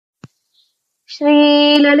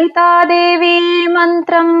श्रीललितादेवी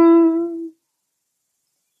मन्त्रम्।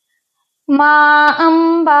 मा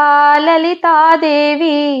अम्बा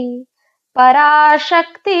ललितादेवी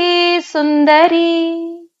पराशक्ति सुन्दरी।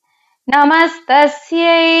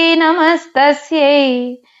 नमस्तस्यै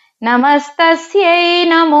नमस्तस्यै नमस्तस्यै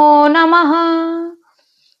नमो नमः।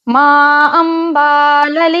 मा अम्बा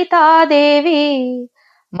ललितादेवी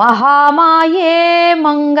महामाये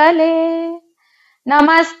मङ्गले।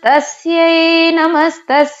 नमस्तस्यै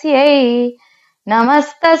नमस्तस्यै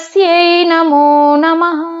नमस्तस्यै नमो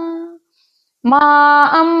नमः। मा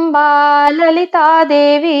अम्बा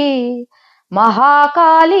ललितादेवी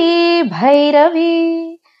महाकाली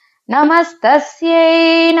भैरवी।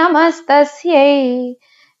 नमस्तस्यै नमस्तस्यै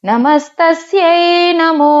नमस्तस्यै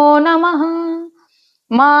नमो नमः।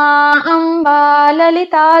 मा अम्बा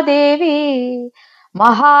ललितादेवी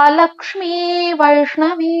महालक्ष्मी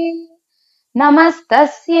वैष्णवी।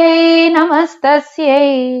 नमस्तस्यै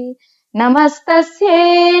नमस्तस्यै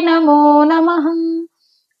नमस्तस्यै नमो नमः।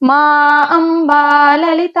 मा अम्बा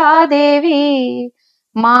ललितादेवी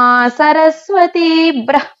मा सरस्वती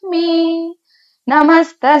ब्रह्मी।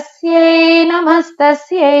 नमस्तस्यै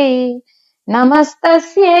नमस्तस्यै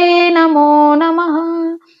नमस्तस्यै नमो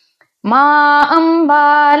नमः। मा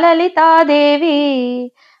अम्बा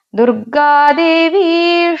ललितादेवी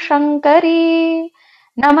दुर्गादेवी शङ्करी।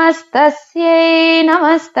 नमस्तस्यै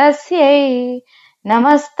नमस्तस्यै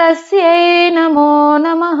नमस्तस्यै नमो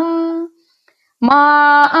नमः।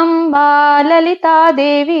 मा अम्बा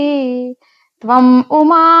ललितादेवी त्वम्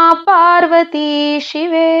उमा पार्वती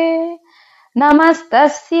शिवे।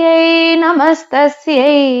 नमस्तस्यै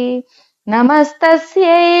नमस्तस्यै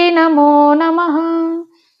नमस्तस्यै नमो नमः।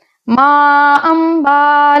 मा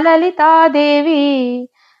अम्बा ललितादेवी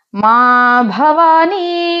मा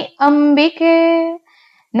भवानी अम्बिके।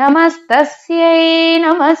 नमस्तस्यै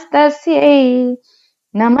नमस्तस्यै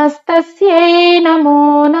नमस्तस्यै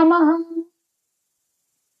नमो नमः।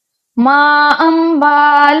 मा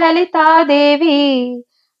अम्बा ललितादेवी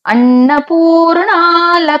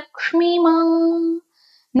अन्नपूर्णा लक्ष्मी मा।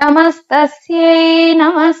 नमस्तस्यै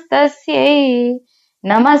नमस्तस्यै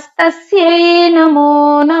नमस्तस्यै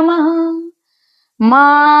नमो नमः।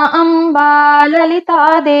 मा अम्बा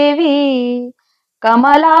ललितादेवी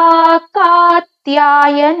कमला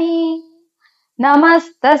कात्यायनी।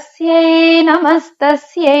 नमस्तस्यै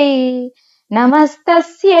नमस्तस्यै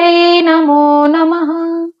नमस्तस्यै नमो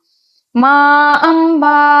नमः। मा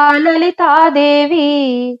अम्बा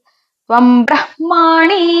ललितादेवी त्वं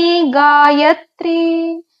ब्रह्माणि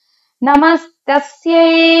गायत्री।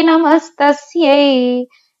 नमस्तस्यै नमस्तस्यै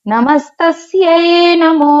नमस्तस्यै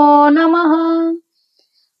नमो नमः।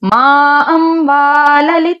 मा अम्बा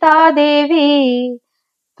ललितादेवी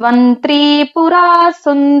त्वं त्रिपुरा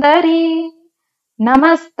सुन्दरी।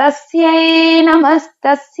 नमस्तस्यै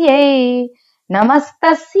नमस्तस्यै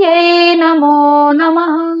नमस्तस्यै नमो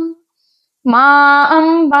नमः। मा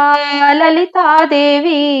अम्बा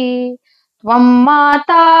ललितादेवी त्वं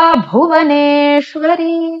माता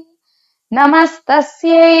भुवनेश्वरी।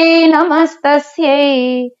 नमस्तस्यै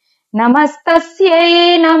नमस्तस्यै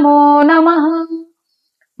नमस्तस्यै नमो नमः।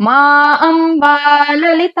 मा अम्बा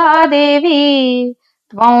ललितादेवी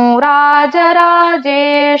त्वं राजराजेश्वरी।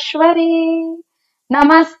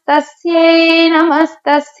 नमस्तस्यै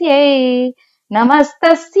नमस्तस्यै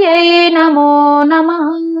नमस्तस्यै नमो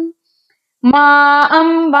नमः। मा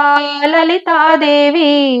अम्बा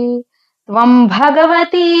ललितादेवी त्वं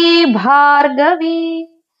भगवती भार्गवी।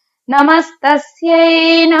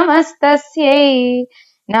 नमस्तस्यै नमस्तस्यै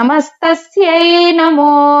नमस्तस्यै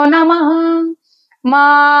नमो नमः।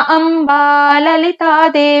 मा अम्बा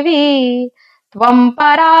ललितादेवी त्वं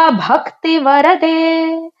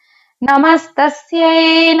पराभक्तिवरदे।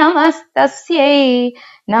 नमस्तस्यै नमस्तस्यै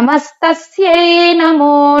नमस्तस्यै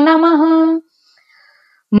नमो नमः।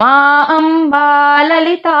 मा अम्बा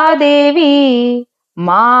ललितादेवी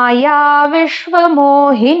माया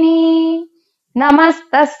विश्वमोहिनी।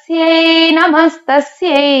 नमस्तस्यै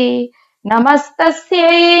नमस्तस्यै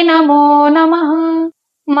नमस्तस्यै नमो नमः।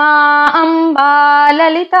 मा अम्बा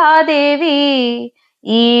ललितादेवी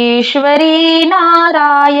ईश्वरी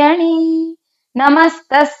नारायणी।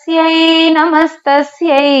 नमस्तस्यै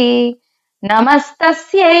नमस्तस्यै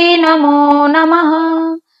नमस्तस्यै नमो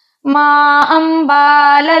नमः। मा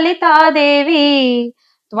अम्बा ललितादेवी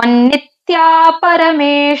त्वन्नित्या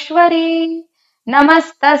परमेश्वरी।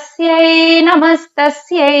 नमस्तस्यै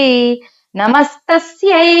नमस्तस्यै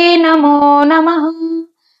नमस्तस्यै नमो नमः।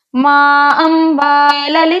 मा अम्बा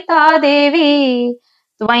ललितादेवी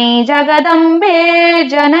त्वं जगदम्बे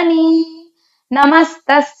जननी।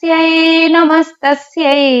 नमस्तस्यै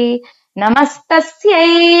नमस्तस्यै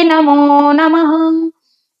नमस्तस्यै नमो नमः।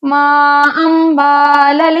 मा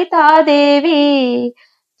अम्बा ललिता देवी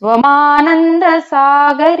त्वमानन्दसागरी।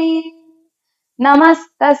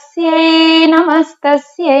 नमस्तस्यै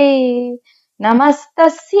नमस्तस्यै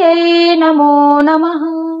नमस्तस्यै नमो नमः।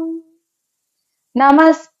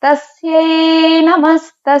 नमस्तस्यै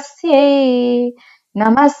नमस्तस्यै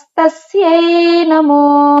नमस्तस्यै नमो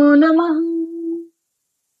नमः।